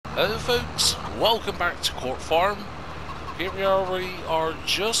Hello folks, welcome back to Court Farm. Here we are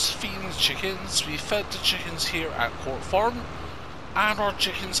just feeding the chickens. We fed the chickens here at Court Farm and our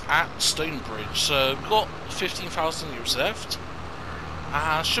chickens at Stonebridge. So we've got 15,000 years left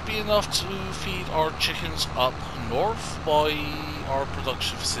and should be enough to feed our chickens up north by our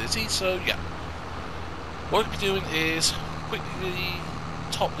production facility. So yeah, what we'll be doing is quickly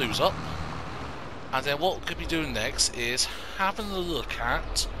top those up, and then what we'll be doing next is having a look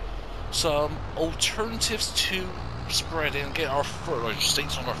at some alternatives to spreading and get our fertilizer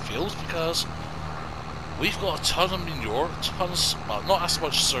states on our fields, because we've got a ton of manure, well, not as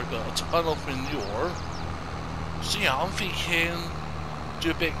much as but a ton of manure. So yeah, I'm thinking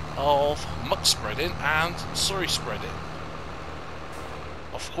do a bit of muck spreading and slurry spreading.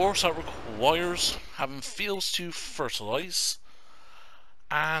 Of course that requires having fields to fertilize,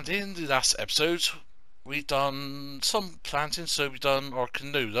 and in the last episode we've done some planting, so we've done our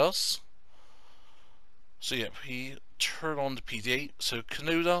canolas. So yeah, we turn on the PD8, so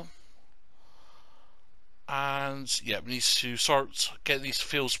canola, and yeah, we need to start getting these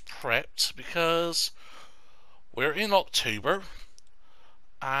fields prepped because we're in October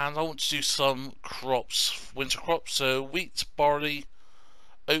and I want to do some crops, winter crops, so wheat, barley,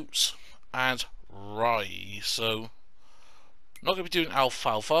 oats and rye. So not going to be doing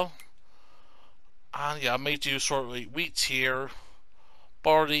alfalfa, and yeah, I may do sort of like wheat here,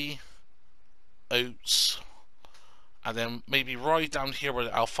 barley, oats, and then maybe rye down here where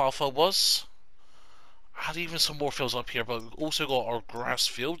the alfalfa was, and even some more fields up here. But we've also got our grass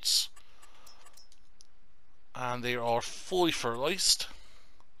fields, and they are fully fertilized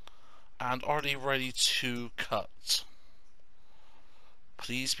and are they ready to cut?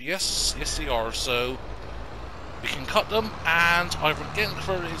 Please be yes, yes they are. So we can cut them and either get them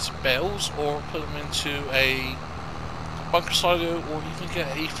converted into bales or put them into a bunker silo or even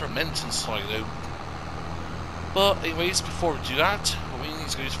get a fermenting silo. But anyways, before we do that, we need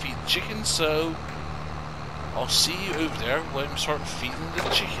to go to feed the chickens, so I'll see you over there when we start feeding the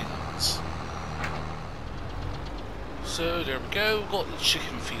chickens. So there we go, we've got the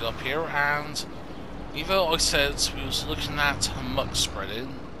chicken feed up here, and even though I said we was looking at muck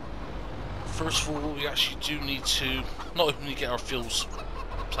spreading, first of all we actually do need to not only get our fields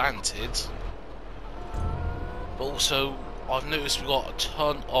planted, but also I've noticed we've got a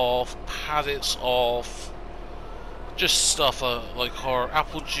ton of pallets of just stuff like our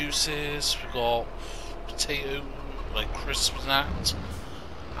apple juices, we've got potato, like crisps and that,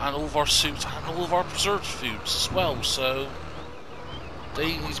 and all of our soups and all of our preserved foods as well, so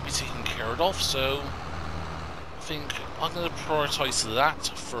they need to be taken care of. So I think I'm going to prioritise that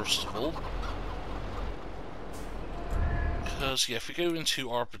first of all, because yeah, if we go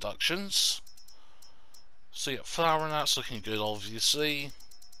into our productions, so yeah, flour and that's looking good obviously,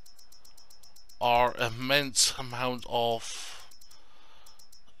 our immense amount of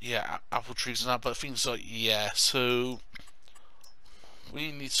apple trees and that, but things like so we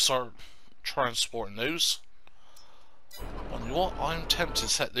need to start transporting those. And you know what, I'm tempted to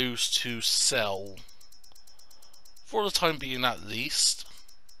set those to sell for the time being at least.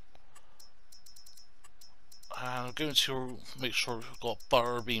 And I'm going to make sure we've got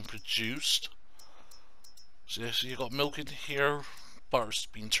butter being produced. So you've got milk in here, butter's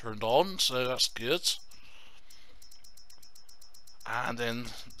been turned on, so that's good. And then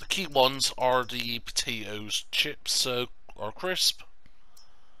the key ones are the potatoes, chips, so are crisp.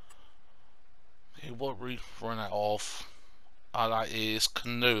 Okay, what we run out of? That is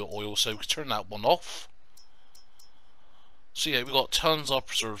canola oil, so we can turn that one off. So yeah, we've got tons of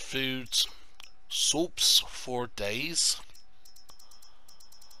preserved foods, soaps for days,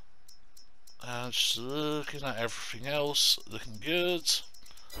 and just looking at everything else, looking good,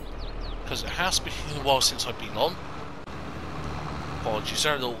 because it has been a while since I've been on. Apologies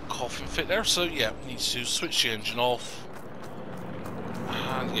there, a little coughing fit there. So yeah, we need to switch the engine off.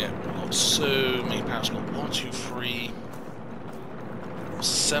 And yeah, we've got so many pallets. We've got 1, 2, 3,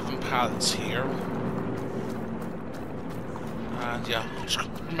 7 pallets here. And yeah, just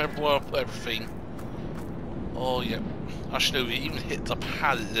remember where I put everything. Oh yeah, actually no, we even hit the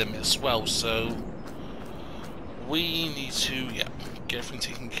pallet limit as well, so we need to get everything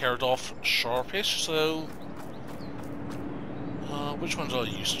taken care of sharpish. So which one do I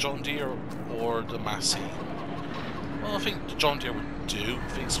use, John Deere or the Massey? Well, I think the John Deere would do. I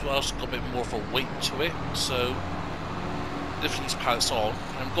think it's also got a bit more of a weight to it, so lift these pallets on.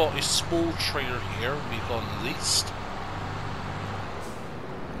 I've got a small trailer here we've got on the least.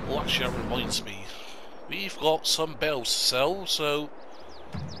 Oh, actually that reminds me, we've got some bales to sell, so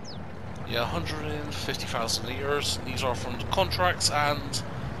yeah, 150,000 litres. These are from the contracts, and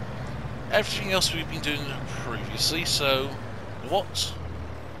everything else we've been doing previously, so what?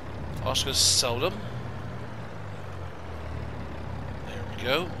 I'm just going to sell them. There we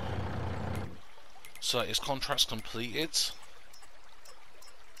go. So his contract's completed.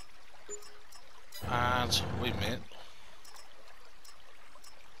 And wait a minute.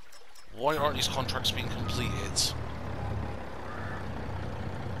 Why aren't these contracts being completed?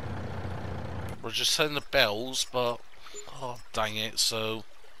 We're just selling the bells, but oh dang it, so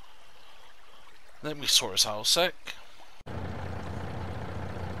let me sort this out a sec.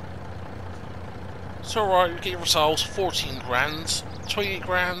 So right, we get yourselves 14 grand, 28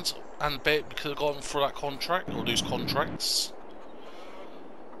 grand and a bit we could have gone for that contract, or those contracts.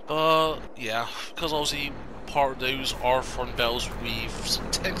 But yeah, because obviously part of those are from bells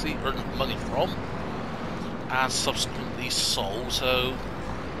we've technically earned money from and subsequently sold, so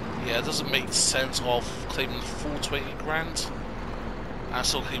yeah, it doesn't make sense of claiming the full 20 grand and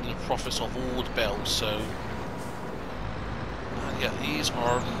still claiming the profits of all the bells, so yeah, these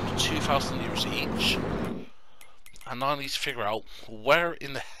are 2,000 euros each, and now I need to figure out where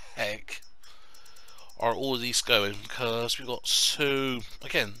in the heck are all of these going, because we've got so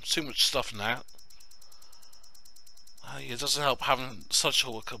much stuff in that. It doesn't help having such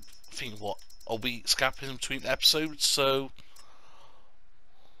a thing, what, a week's gap in between episodes, so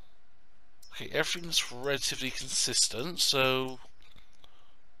okay, everything's relatively consistent, so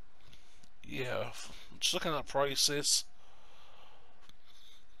yeah, just looking at prices,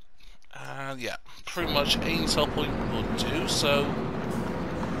 and yeah, pretty much any sell point will do, so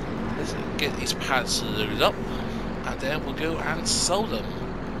let's get these pads loaded up, and then we'll go and sell them.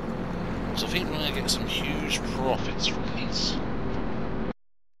 So I think we're going to get some huge profits from these.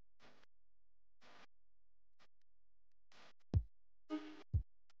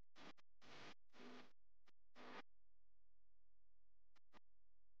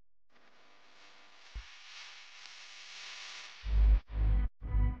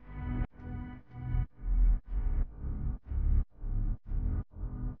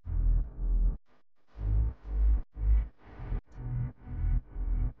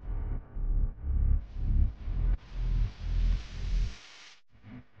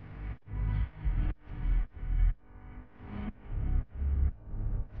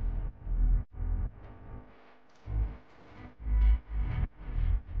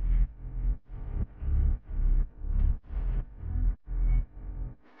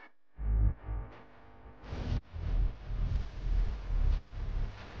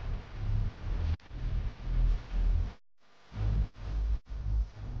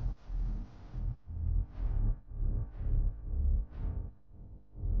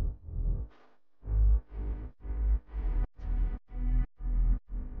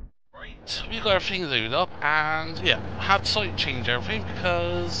 Right, we've got everything loaded up, and yeah, I had to slightly change everything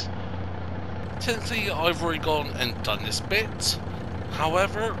because technically I've already gone and done this bit.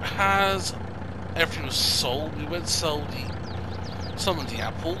 However, as everything was sold, we went to sell some of the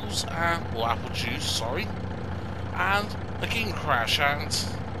apples, or apple juice, sorry, and a game crash, and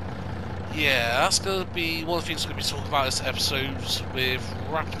yeah, that's going to be one of the things we're going to be talking about this episode with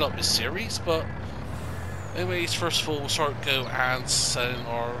wrapping up this series. But anyways, first of all, we'll go and selling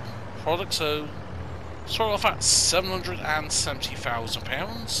our product. So start off at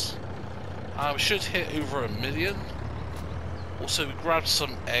 £770,000. We should hit over 1 million. Also, we grabbed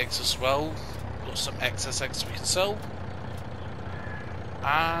some eggs as well. Got some excess eggs we can sell.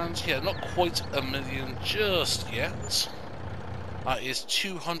 And yeah, not quite 1 million just yet. That is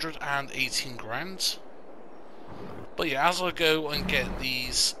 218 grand. But yeah, as I go and get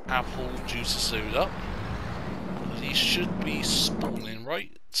these apple juices loaded up, these should be spawning right.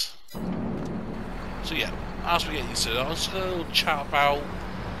 So yeah, as we get these loaded up, I'm just going to chat about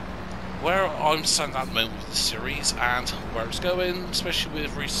where I'm standing at the moment with the series and where it's going, especially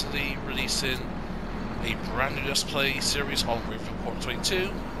with recently releasing a brand new Let's Play series on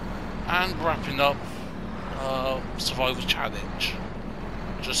FS22 and wrapping up Survival Challenge.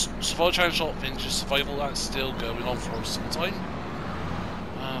 Just Survival Challenge not finished, Survival that's still going on for some time.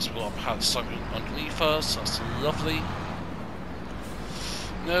 So we've got a pad something underneath us, that's lovely.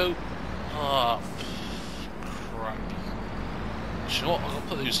 No. Crap. You know what, I'm going to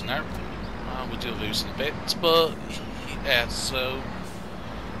put those in there. We'll deal with those in a bit, but yeah, so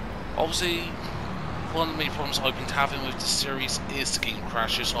obviously one of the main problems I've been having with this series is the game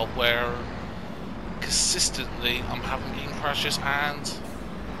crashes, of where consistently I'm having game crashes, and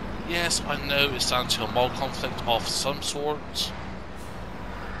yes, I know it's down to a mod conflict of some sort.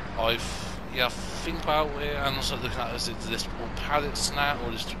 Think about it, and also looking at is it listable pallets now, or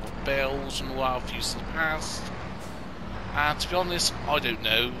listable bales and all that I've used in the past. And to be honest, I don't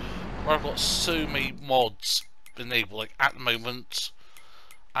know. where I've got so many mods enabled, like at the moment.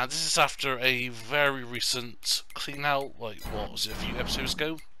 And this is after a very recent clean out, like what was it, a few episodes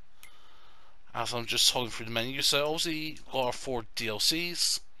ago? As I'm just scrolling through the menu, so obviously we've got our 4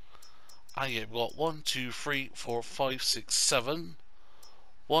 DLCs. And yeah, we've got 1, 2, 3, 4, 5, 6, 7.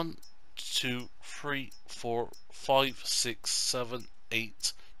 1, 2, 3, 4, 5, 6, 7,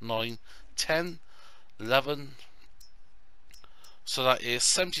 8, 9, 10, 11. So that is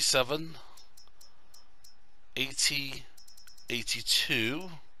 77, 80, 82,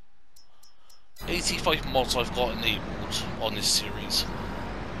 85 mods I've got enabled on this series.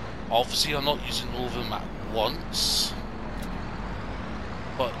 Obviously I'm not using all of them at once,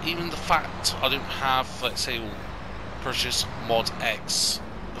 but even the fact I don't have, let's say, purchase mod X,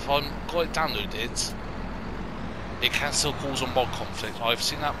 if I've got it downloaded, it can still cause a mod conflict. I've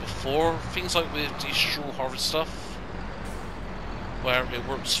seen that before, things like with the straw harvest stuff, where it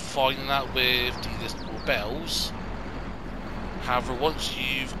works fine in that with the little bells. However, once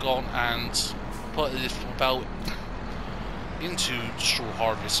you've gone and put a little bell into the straw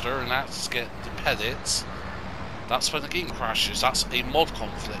harvester and that's get the pellets, that's when the game crashes. That's a mod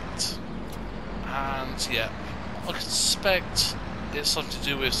conflict. And yeah, I suspect it's something to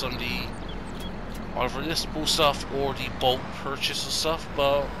do with some of the either listable stuff or the bulk purchase of stuff,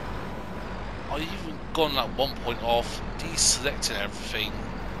 but I've even gone at one point off deselecting everything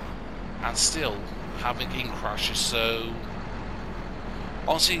and still having game crashes. So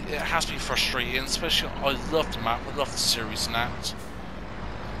honestly, it has been frustrating, especially I love the map, I love the series and that.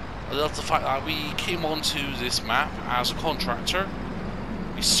 I love the fact that we came onto this map as a contractor.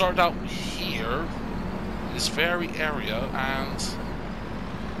 We started out here in this very area, and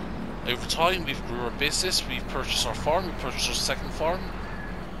over time we've grew our business, we've purchased our farm, we purchased our second farm,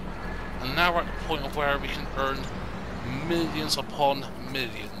 and now we're at the point of where we can earn millions upon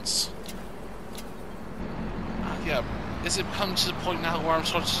millions. And yeah, is it come to the point now where I'm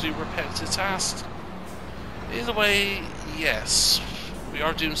starting to do repetitive tasks? In a way, yes. We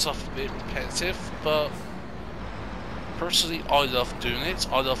are doing stuff a bit repetitive, but personally I love doing it,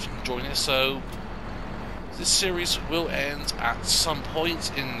 I love enjoying it, so this series will end at some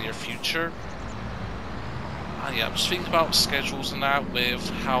point in the near future. And yeah, I'm just thinking about schedules and that with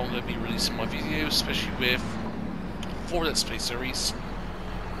how I'm going to be releasing my videos, especially with 4 Let's Play series,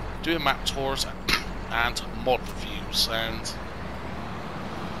 doing map tours and mod reviews. And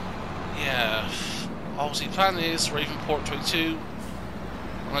yeah, obviously the plan is Ravenport 22.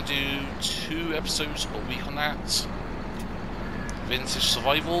 I'm going to do 2 episodes a week on that. Vintage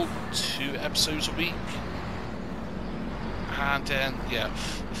Survival, 2 episodes a week. And then, yeah,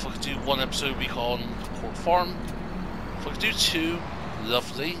 if I could do 1 episode a week on Court Farm, if I could do 2,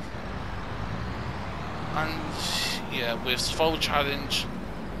 lovely. And yeah, with Survival Challenge,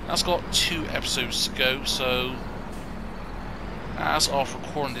 that's got 2 episodes to go, so as of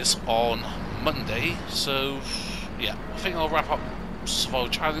recording this on Monday, so yeah, I think I'll wrap up Survival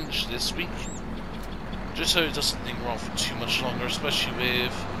Challenge this week, just so it doesn't linger on for too much longer, especially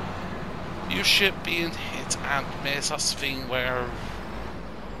with viewership being hit and miss. That's the thing where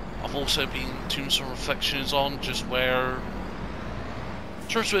I've also been doing some reflections on, just where in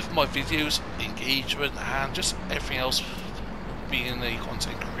terms with my videos, engagement and just everything else, being a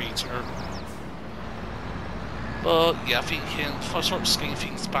content creator. But yeah, I think if I start scaling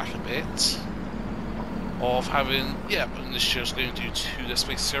things back a bit, of having, yeah, this year's going to do 2 Let's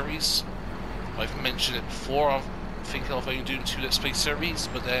Play series. I've mentioned it before, I'm thinking of only doing 2 Let's Play series,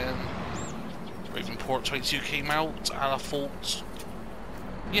 but then Ravenport 22 came out and I thought,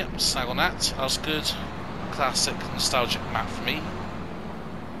 yeah, snag on that. That was good, classic nostalgic map for me.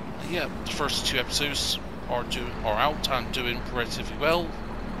 And yeah, the first 2 episodes are out and doing relatively well.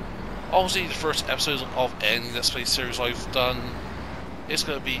 Obviously the first episode of any Let's Play series I've done is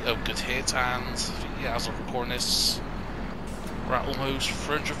going to be a good hit, and yeah, as I'm recording this, we're at almost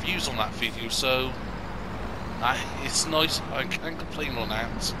 300 views on that video, so it's nice, I can't complain on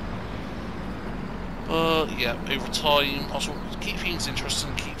that. But yeah, over time, I also want to keep things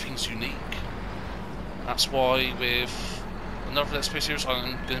interesting, keep things unique. That's why with another Let's Play series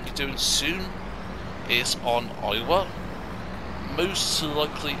I'm going to be doing soon is on Iowa. Most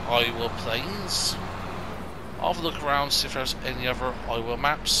likely Iowa Plains. I'll have a look around, see if there's any other Iowa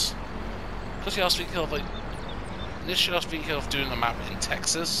maps. Because yeah, I was thinking of, like, initially I was thinking of doing a map in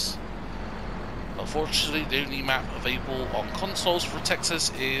Texas. Unfortunately, the only map available on consoles for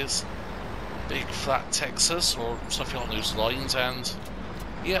Texas is Big Flat Texas, or something along those lines, and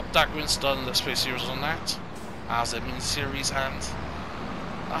yep, Dagwin's done Let's Play series on that, as a mini-series, and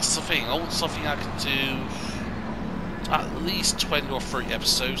that's the thing, I want something I can do at least 20 or 30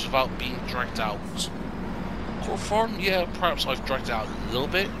 episodes without being dragged out. Court Farm, yeah, perhaps I've dragged it out a little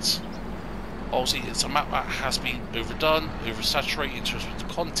bit. Obviously, it's a map that has been overdone, oversaturated in terms of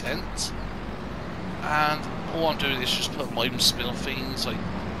the content, and all I'm doing is just put my own spin on things, like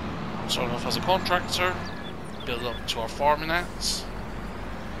starting off as a contractor, build up to our farming acts,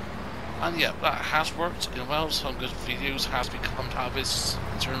 and yeah, that has worked in well. Some good videos has become out of this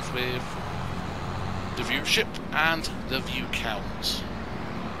in terms with the viewership and the view count.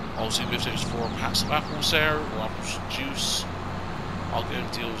 Obviously, with those 4 packs of apples there, or apple juice, I'll go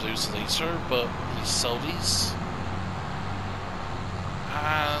and deal with those later, but we sell these.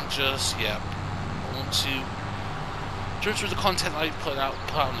 And just, yeah, I want to, in terms of the content I put out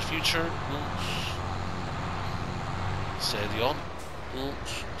in the future, steady on,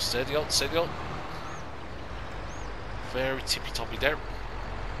 steady on, steady on. Very tippy-toppy there.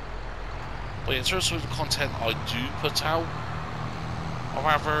 But in terms of the content I do put out, I'll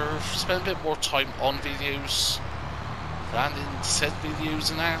rather spend a bit more time on videos, landing said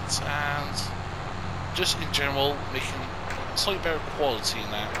videos and that, and just in general making slightly better quality in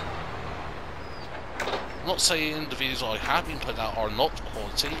that. I'm not saying the videos I have been putting out are not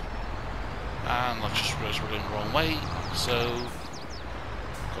quality, and I just realised we're going the wrong way, so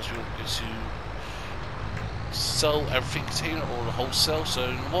because we want to sell everything container or the wholesale, so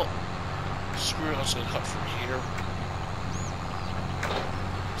you know what, screw it, I'm just going to cut through here.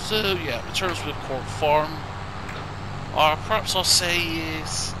 So yeah, in terms of the Court Farm, perhaps I'll say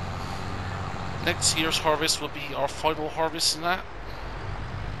is next year's harvest will be our final harvest in that.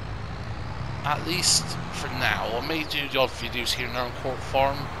 At least for now. I may do the odd videos here and there on Court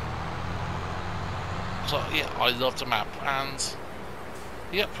Farm. So yeah, I love the map, and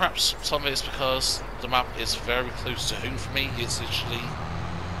yeah, perhaps some of it is because the map is very close to home for me. It's literally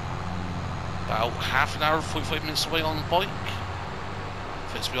about half an hour, 45 minutes away on the bike.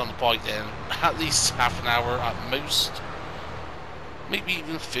 If it's to be on the bike, then at least half an hour at most. Maybe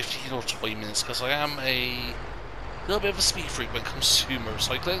even 15 or 20 minutes, because I am a little bit of a speed freak when it comes to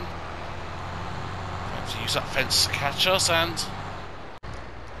motorcycling. I have to use that fence to catch us, and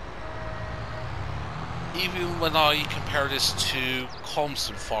even when I compare this to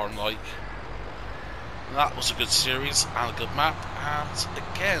Constant Farm, like, that was a good series and a good map, and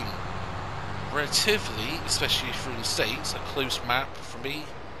again, relatively, especially through the States, a close map for me,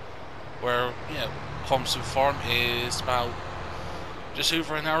 where, you know, Constant Farm is about just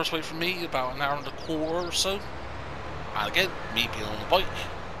over an hour's away from me, about an hour and a quarter or so. And again, me being on the bike,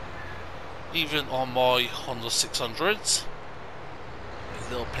 even on my Honda 600,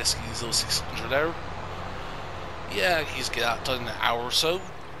 little pesky little 600 there, yeah, he's get that done in an hour or so.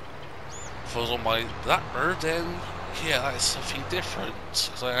 If I was on my Blackbird, then yeah, that's something different.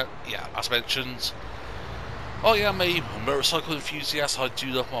 So, yeah, as mentioned, oh yeah, I'm a motorcycle enthusiast. I do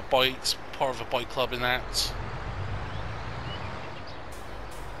love my bikes, part of a bike club in that.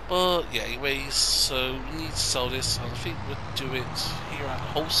 But yeah, anyways, so we need to sell this, and I think we'll do it here at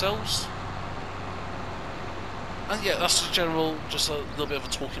wholesales. And yeah, that's the general, just a little bit of a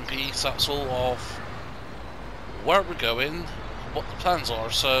talking piece, that's all, of where we're going, what the plans are.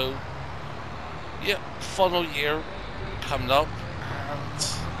 So yeah, final year coming up, and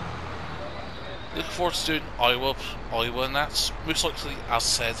looking forward to doing Iowa, and that's most likely, as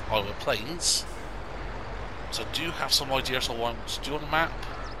said, Iowa Plains. So I do have some ideas I want to do on the map.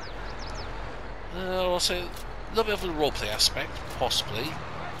 I'll say a little bit of a roleplay aspect, possibly.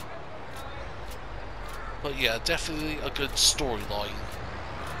 But yeah, definitely a good storyline.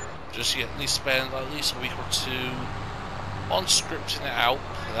 Just yet, need to spend at least a week or two on scripting it out,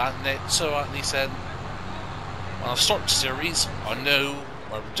 planning it, so at least then, when I start the series, I know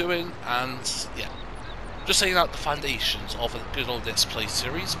what we're doing, and yeah, just saying out the foundations of a good old Let's Play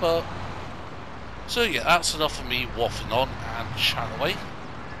series. But so yeah, that's enough of me waffling on and chatting away.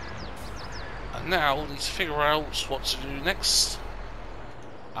 And now we need to figure out what to do next.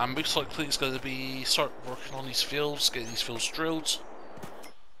 And most likely it's going to be start working on these fields, getting these fields drilled.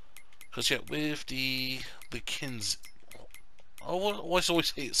 Because yeah, with the Kinsey, oh, I always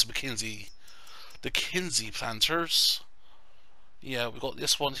say it's the Kinsey planters. Yeah, we got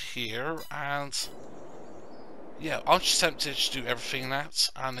this one here, and yeah, I'm just tempted to do everything in that,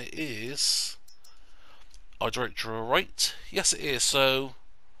 and it is. I direct right. Yes, it is. So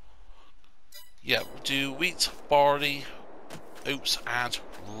yeah, we'll do wheat, barley, oats, and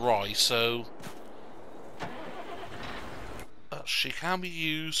rye. So she can be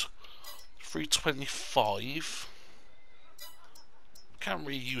used 325. Can't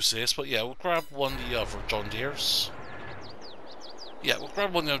really use this, but yeah, we'll grab one of the other John Deere's. Yeah, we'll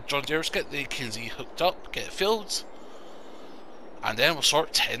grab one of the John Deere's, get the Kinsey hooked up, get it filled, and then we'll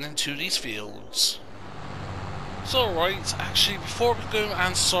start tending to these fields. So right, actually before we go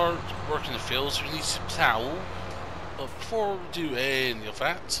and start working the fields, we need to plough. But before we do any of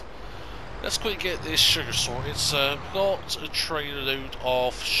that, let's quickly get this sugar sorted. So we've got a trailer load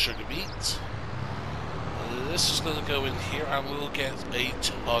of sugar beet. This is going to go in here and we'll get a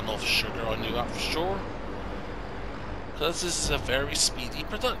ton of sugar, I know that for sure. Because this is a very speedy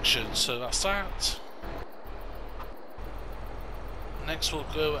production, so that's that. Next we'll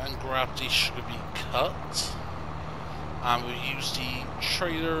go and grab the sugar beet cut. And we'll use the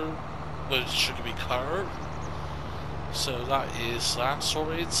trailer with the sugar beet cutter. So that is that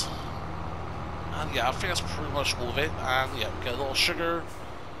sorted. And yeah, I think that's pretty much all of it. And yeah, we get a lot of sugar.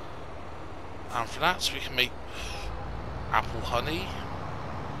 And for that, we can make apple honey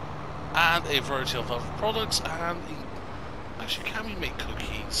and a variety of other products. And actually, can we make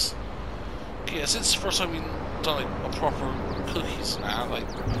cookies? Okay, yeah, since the first time we've done like a proper cookies now, like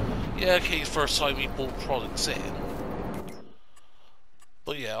yeah, okay, first time we bought products in.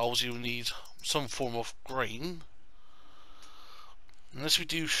 But yeah, obviously we need some form of grain. Unless we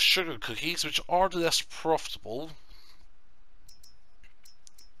do sugar cookies, which are the less profitable.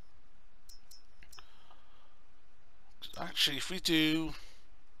 Actually, if we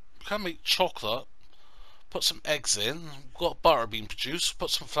can make chocolate, put some eggs in, we've got butter being produced, put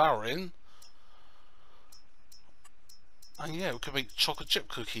some flour in. And yeah, we can make chocolate chip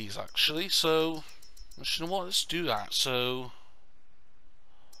cookies actually, so, you know what, let's do that. So,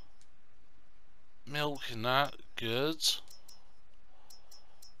 milk in that, good.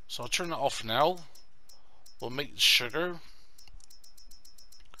 So I'll turn that off now. We'll make the sugar.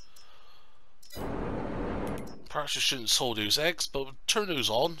 Perhaps we shouldn't sell those eggs, but we'll turn those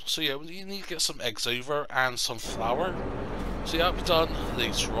on. So yeah, we need to get some eggs over and some flour. So yeah, that'll be done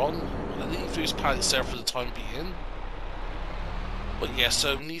later on. I'll leave those pallets there for the time being. But yeah,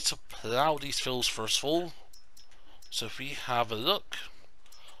 so we need to plough these fields first of all. So if we have a look,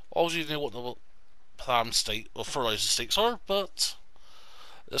 obviously you know what the plough state or fertilizer stakes are, but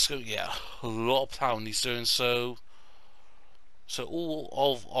let's go. Yeah, a lot of ploughing he's doing. So all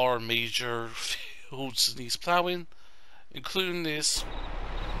of our major fields needs ploughing, including this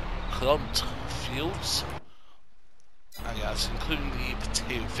clumped fields, and yeah, it's including the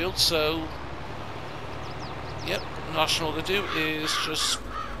potato field. So yep, what I'm gonna do is just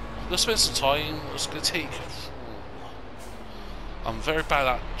let's spend some time. It's gonna take. I'm very bad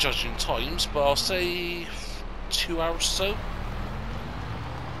at judging times, but I'll say 2 hours or so.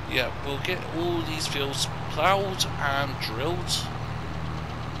 Yeah, we'll get all these fields ploughed and drilled.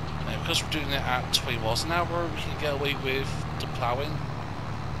 Now, because we're doing it at 20 miles an hour, we can get away with the ploughing.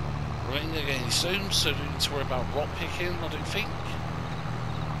 We're not going to get any stones, so we don't need to worry about rock picking, I don't think.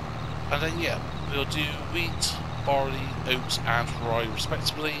 And then, yeah, we'll do wheat, barley, oats, and rye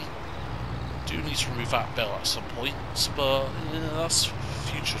respectively. Do need to remove that bell at some point, but that's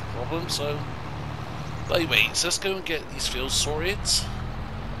future problem. So, but anyways, let's go and get these fields sorted.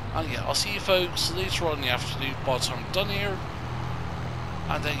 And yeah, I'll see you folks later on in the afternoon by the time I'm done here.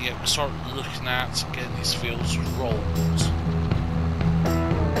 And then yeah, we'll start looking at getting these fields rolled.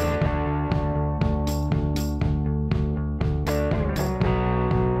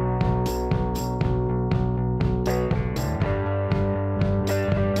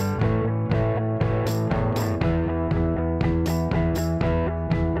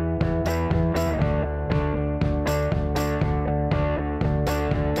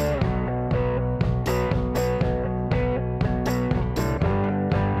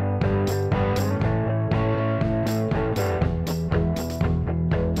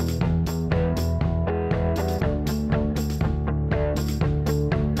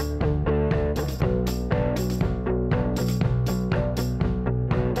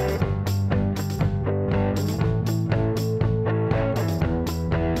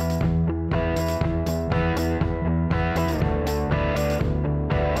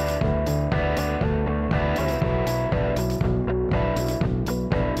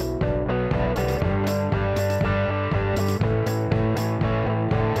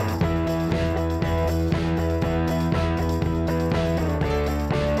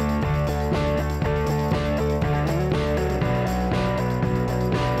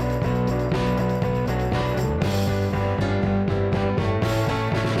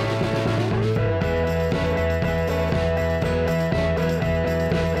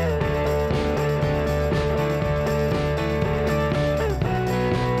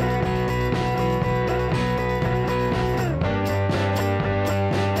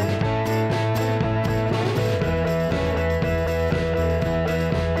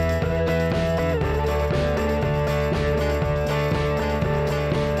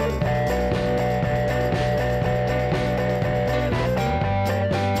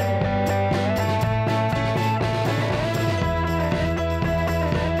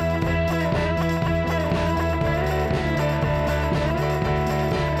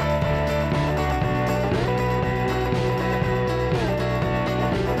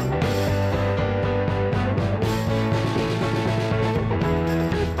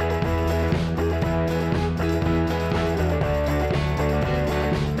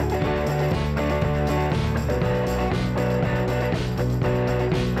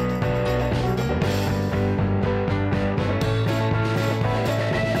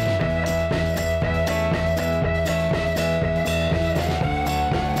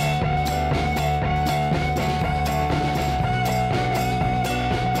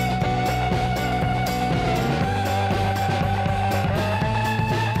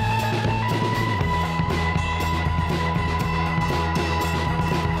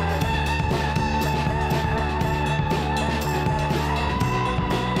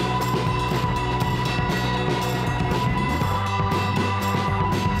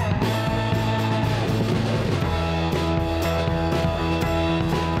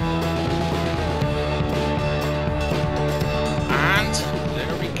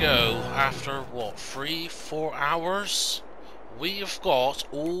 after what, 3-4 hours, we've got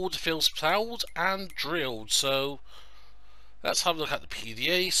all the fields ploughed and drilled. So let's have a look at the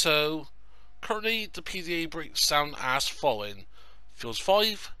PDA. So currently the PDA breaks down as following: fields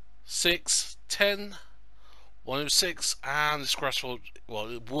 5, 6, 10, 106, and this grass field, well,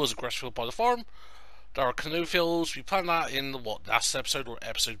 it was a grass field by the farm. There are canoe fields. We planned that in the last episode or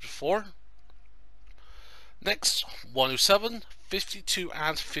episode before. Next, 107, 52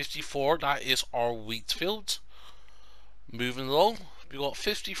 and 54, that is our wheat field. Moving along, we got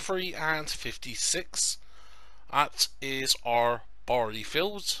 53 and 56, that is our barley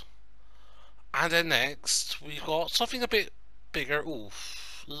field. And then next, we've got something a bit bigger.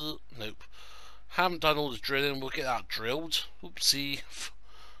 Oof, nope. Haven't done all the drilling, we'll get that drilled. Oopsie,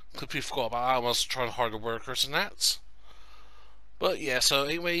 completely forgot about that. I was trying to hire the workers and that. But yeah, so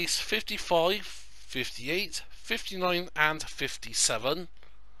anyways, 55, 58, 59 and 57,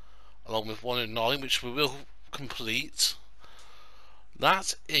 along with 109, which we will complete.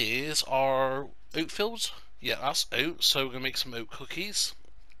 That is our oat field. Yeah, that's oat, so we're going to make some oat cookies.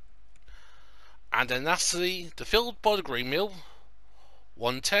 And then lastly, the field by the grain mill,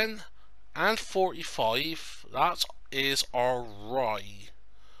 110 and 45, that is our rye.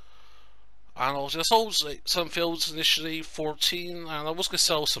 And I was going to sell some fields initially, 14, and I was going to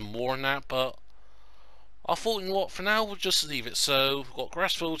sell some more than that, but I thought, you know what, for now we'll just leave it. So we've got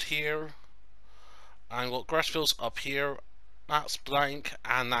grass field here, and we've got grass fields up here. That's blank,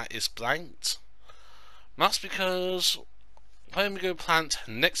 and that is blanked. And that's because when we go plant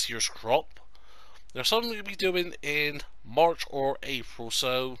next year's crop, there's something we're going to be doing in March or April.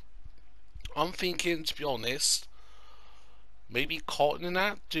 So I'm thinking, to be honest, maybe cotton in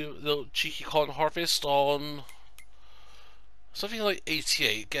that, do a little cheeky cotton harvest on something like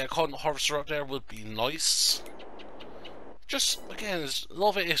 88. Get a cotton harvester up there would be nice. Just, again, a lot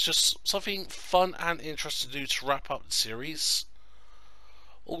of it is just something fun and interesting to do to wrap up the series.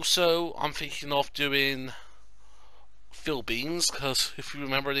 Also, I'm thinking of doing field beans, because if you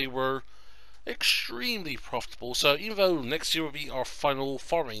remember, they were extremely profitable. So even though next year will be our final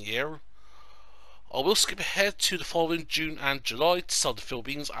farming year, I will skip ahead to the following June and July to sell the field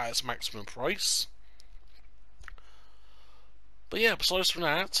beans at its maximum price. But yeah, besides from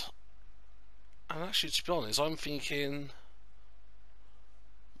that, and actually to be honest, I'm thinking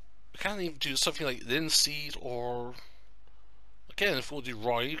we can't even do something like linseed, or again, if we'll do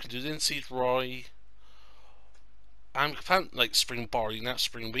rye, you can do linseed, rye, and we can plant like spring barley and that,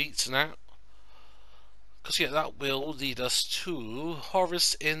 spring wheat and that. Because yeah, that will lead us to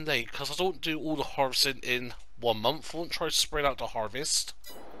harvest in late, because I don't do all the harvesting in 1 month. I won't try to spread out the harvest.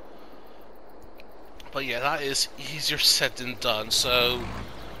 But yeah, that is easier said than done. So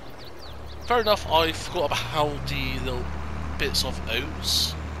fair enough, I forgot about the little bits of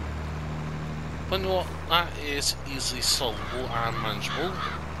oats. But you know what, that is easily solvable and manageable.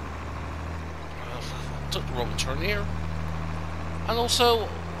 I took the wrong turn here. And also,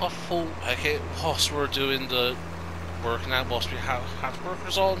 I thought, okay, whilst we're doing the working out, whilst we have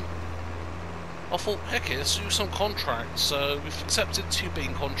workers on, I thought, heck, let's do some contracts. So we've accepted 2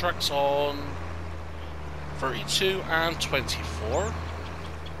 bean contracts on 32 and 24.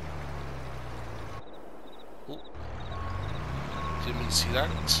 Ooh. Didn't mean to see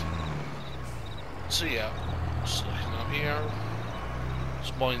that. So yeah, just looking up here.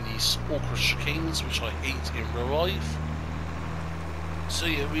 Just buying these okra chickens, which I hate in real life. So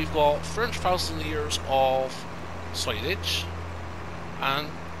yeah, we've got 300,000 litres of silage, and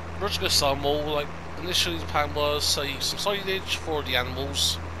we're just going to sell them all. Like, initially the plan was sell some silage for the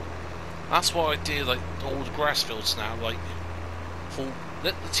animals. That's why I did like all the grass fields now, like, for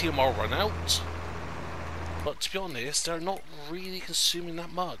let the TMR run out. But to be honest, they're not really consuming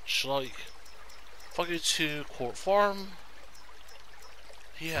that much. Like, if I go to Court Farm,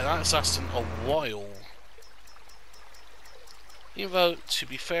 yeah, that's lasting a while. Even though, to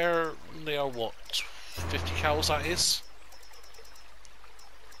be fair, they are what, 50 cows that is?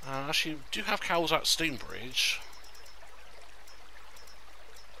 Actually, we do have cows at Stonebridge.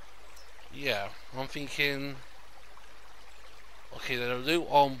 Yeah, I'm thinking, okay, they're low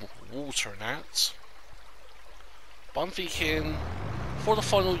on water and that, but I'm thinking, for the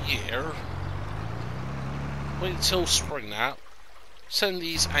final year, wait until spring that, send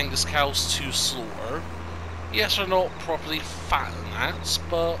these Angus cows to slaughter. Yes, they're not properly fat and that,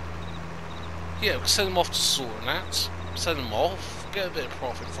 but yeah, we can send them off to slaughter and that, send them off, get a bit of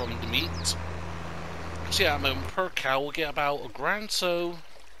profit from the meat. So yeah, I mean, per cow we'll get about £1,000, so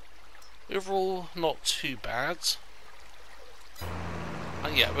overall not too bad.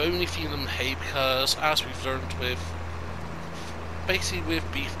 And yeah, we're only feeding them hay because, as we've learned with, basically with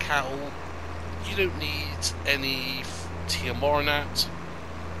beef cattle, you don't need any TMR in that.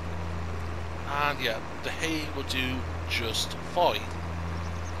 And yeah, the hay will do just fine.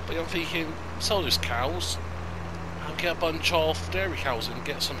 But I'm thinking, sell those cows and get a bunch of dairy cows and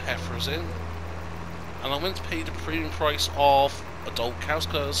get some heifers in. And I'm going to pay the premium price of adult cows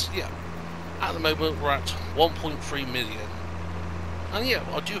because, yeah, at the moment we're at 1.3 million. And yeah,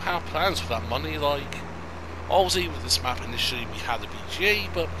 I do have plans for that money. Like, obviously with this map initially we had a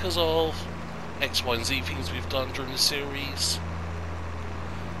BGA, but because of X, Y and Z things we've done during the series,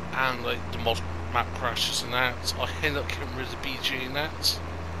 and like the mod map crashes and that, I ended up getting rid of the BGA and that.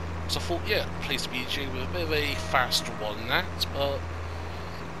 So I thought, yeah, replace the BGA with a bit of a faster one than that, but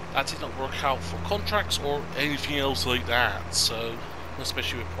that did not work out for contracts or anything else like that, so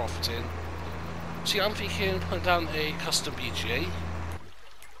especially with profiting. So yeah, I'm thinking putting down a custom BGA,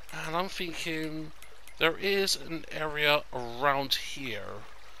 and I'm thinking there is an area around here,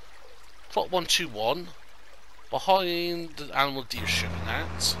 plot 121, behind the animal dealership and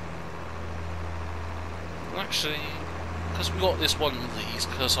that. And actually, because we got this one lease,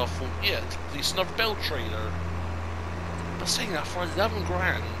 because I thought, yeah, lease another bell trailer. But saying that, for 11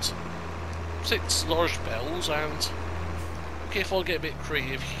 grand, 6 large bells, and okay, if I get a bit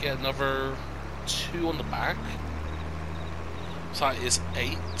creative, you get another 2 on the back. So that is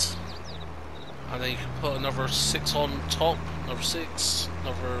 8. And then you can put another 6 on top, another 6,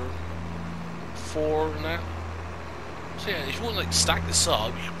 another 4 and that. So yeah, if you want to like stack this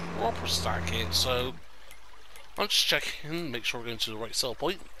up, you can proper stack it. So I'm just checking, make sure we're going to the right sell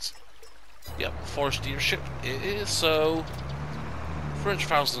point. Yep, forest dealership it is, so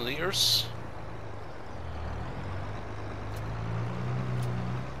 300,000 litres.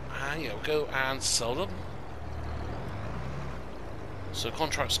 And yeah, we'll go and sell them. So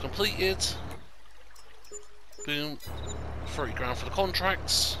contracts completed. Boom, 30 grand for the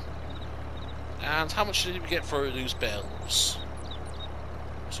contracts. And how much did we get for those bells?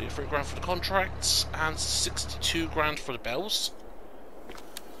 So 30 grand for the contracts and 62 grand for the bells.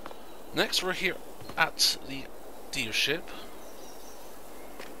 Next we're here at the dealership.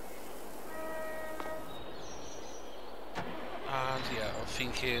 And yeah, I'm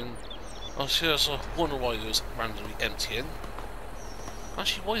thinking, oh, seriously, I wonder why it was randomly emptying.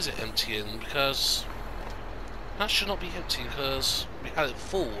 Actually, why is it emptying? Because that should not be empty because we had it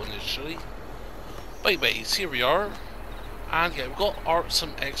full initially. But anyways, here we are. And yeah, we've got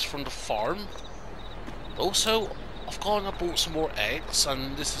some eggs from the farm. Also, I've gone and bought some more eggs,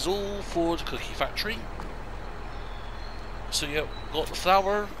 and this is all for the cookie factory. So yeah, we've got the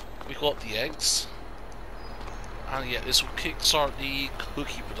flour, we've got the eggs. And yeah, this will kickstart the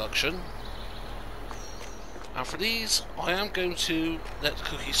cookie production. And for these, I am going to let the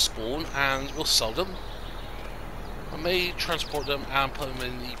cookies spawn and we'll sell them. I may transport them and put them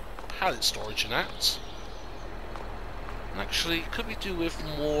in the pallet storage and that. And actually, could we do with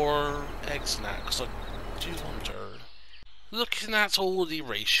more eggs than that? Because I do wonder. Looking at all the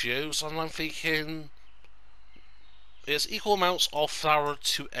ratios, and I'm thinking it's equal amounts of flour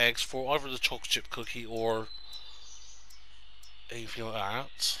to eggs for either the chocolate chip cookie or anything like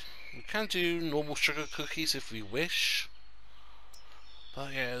that. We can do normal sugar cookies if we wish.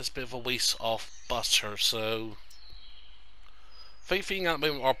 But yeah, it's a bit of a waste of butter, so the main thing at the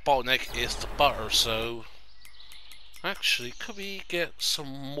moment our bottleneck is the butter, so actually, could we get some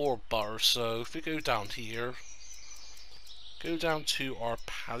more butter? So if we go down here, go down to our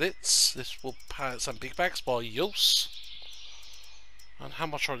pallets. This will pallets and big bags by Yos. And how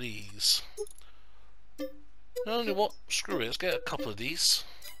much are these? Only what? Screw it, let's get a couple of these.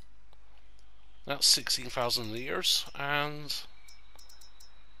 That's 16,000 litres. And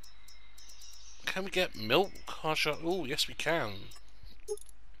can we get milk? Oh, yes we can.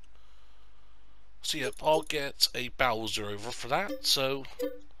 So yep, I'll get a Bowser over for that. So,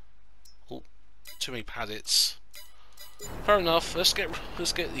 oh, too many pallets. Fair enough. Let's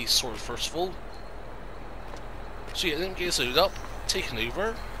get these sorted first of all. So yeah, then get this loaded up, taken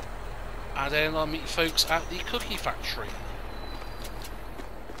over, and then I'll meet folks at the cookie factory.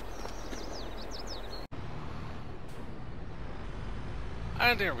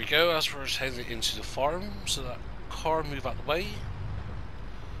 And there we go, as we're heading into the farm, so that car move out the way.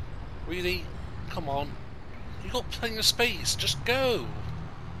 Really? Come on. You got plenty of space, just go!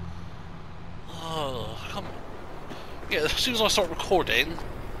 Oh, come on. Yeah, as soon as I start recording,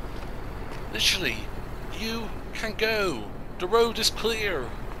 literally, you can go! The road is clear!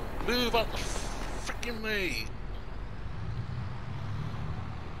 Move out the freaking way!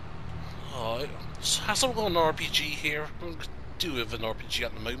 Oh, has someone got an RPG here? I'm do with an RPG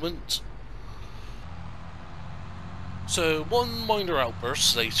at the moment. So, one minor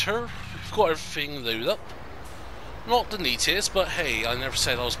outburst later, we've got everything loaded up. Not the neatest, but hey, I never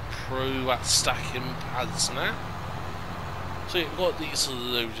said I was pro at stacking pads and that. So yeah, we've got these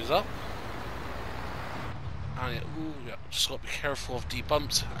loaded up. And yeah, just got to be careful of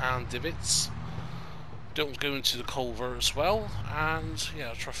debumps and divots. Don't go into the culvert as well. And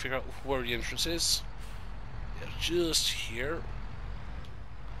yeah, try to figure out where the entrance is. Yeah, just here.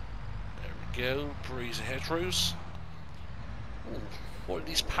 There we go, breeze the hedgerows. Ooh, what are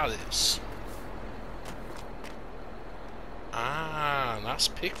these pallets? Ah, that's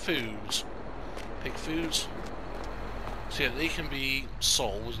pig food. Pig food. So yeah, they can be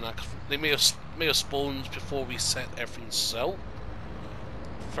sold, and they may have spawned before we set everything to sell.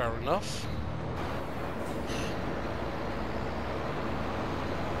 Fair enough.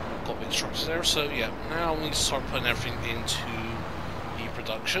 Got big structures there, so yeah, now we need to start putting everything into the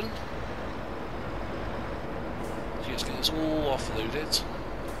production. So let's get this all offloaded.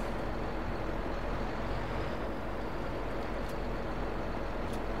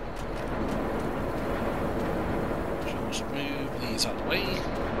 Just move these out of the way.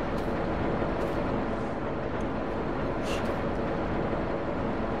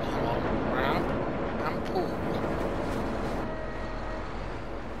 Come on, grab and pull.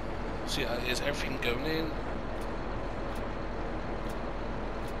 So yeah, is everything going in?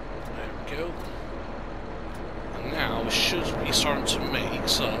 There we go. And now we should be starting to make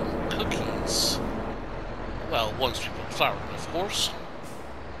some cookies. Well, once we put flour in, of course.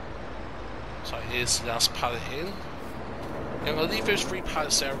 So here's the last pallet in. I'm going to leave those 3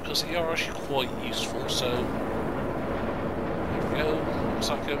 pallets there because they are actually quite useful, so there we go. What's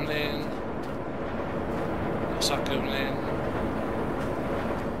that going in? What's that going in?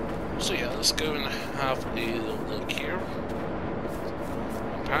 So yeah, let's go and have a little look here.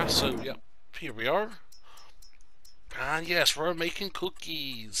 Pass, so yep, here we are. And yes, we're making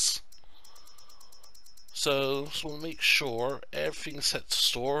cookies. So just want to make sure everything's set to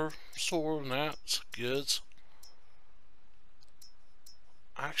store and that, good.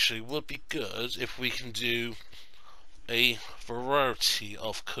 Actually, would be good if we can do a variety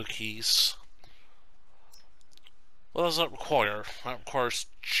of cookies. What does that require? That requires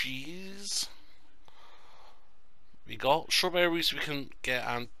cheese. We got strawberries we can get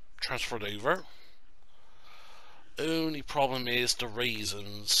and transferred over. Only problem is the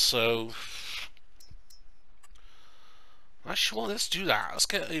raisins, so actually, well, let's do that. Let's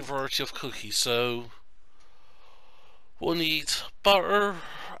get a variety of cookies. So we'll need butter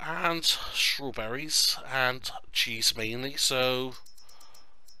and strawberries and cheese mainly. So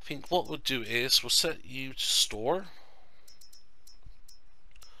I think what we'll do is we'll set you to store.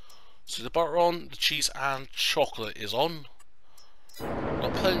 So the butter on, the cheese and chocolate is on.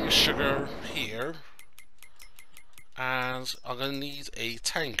 Got plenty of sugar here. And I'm going to need a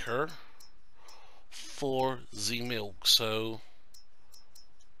tanker for the milk. So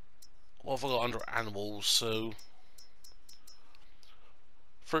what have I got under animals? So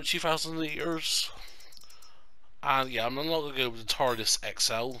 32,000 litres. And yeah, I'm not going to go with the TARDIS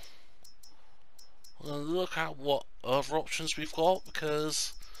XL. I'm going to look at what other options we've got,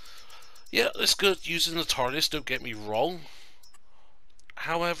 because yeah, it's good using the TARDIS, don't get me wrong.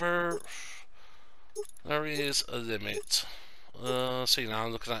 However, there is a limit. See, now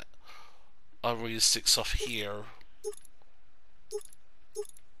I'm looking at unrealistic stuff here.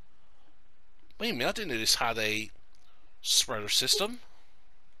 Wait a minute, I didn't know this had a spreader system.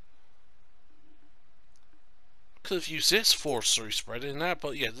 Could have used this for through spreading that,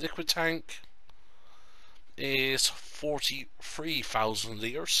 but yeah, the liquid tank is 43,000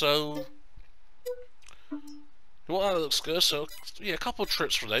 litres, so well, that looks good. So yeah, a couple of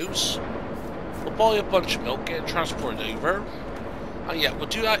trips for those. We'll buy a bunch of milk, get it transported over, and yeah, we'll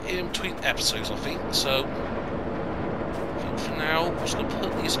do that in between episodes, I think. So I think for now, we're just gonna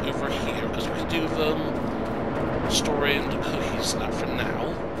put these over here because we can do them storing the cookies and that for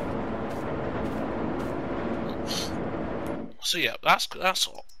now. So yeah, that's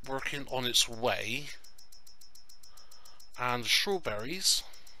working on its way. And the strawberries,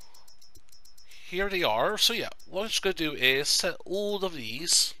 here they are. So yeah, what I'm just going to do is set all of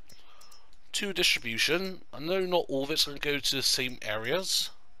these to distribution. I know not all of it's going to go to the same areas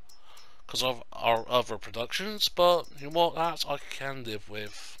because of our other productions, but you know what, that I can live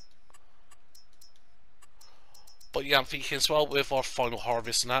with. But yeah, I'm thinking as well with our final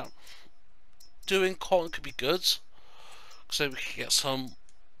harvest and that, doing cotton could be good, so we can get some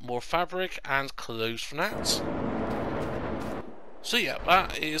more fabric and clothes from that. So yeah,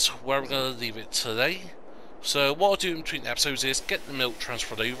 that is where we're going to leave it today. So what I'll do in between episodes is get the milk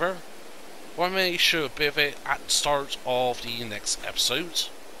transferred over, or I may show a bit of it at the start of the next episode.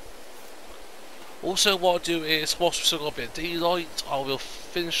 Also, what I'll do is, whilst we've still got a bit of daylight, I will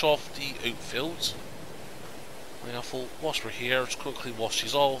finish off the oat fields. And I thought, whilst we're here, just quickly wash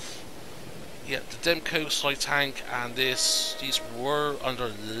these off. Yeah, the Demco side tank and these were under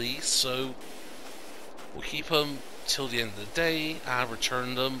lease, so we'll keep them till the end of the day and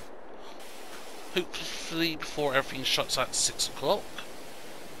return them hopefully before everything shuts at 6 o'clock.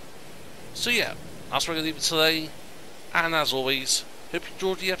 So yeah, that's where I'm going to leave it today, and as always, hope you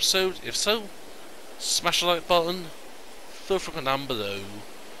enjoyed the episode. If so, smash the like button, throw a comment down below.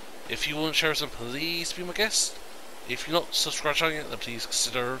 If you want to share some, please be my guest. If you're not subscribed to it, then please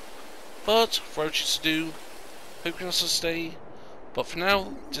consider. But without you to do, hope you can also stay. But for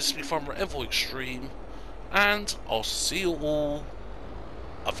now, this has been Farmer Evo Extreme, and I'll see you all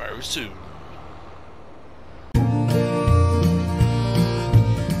very soon.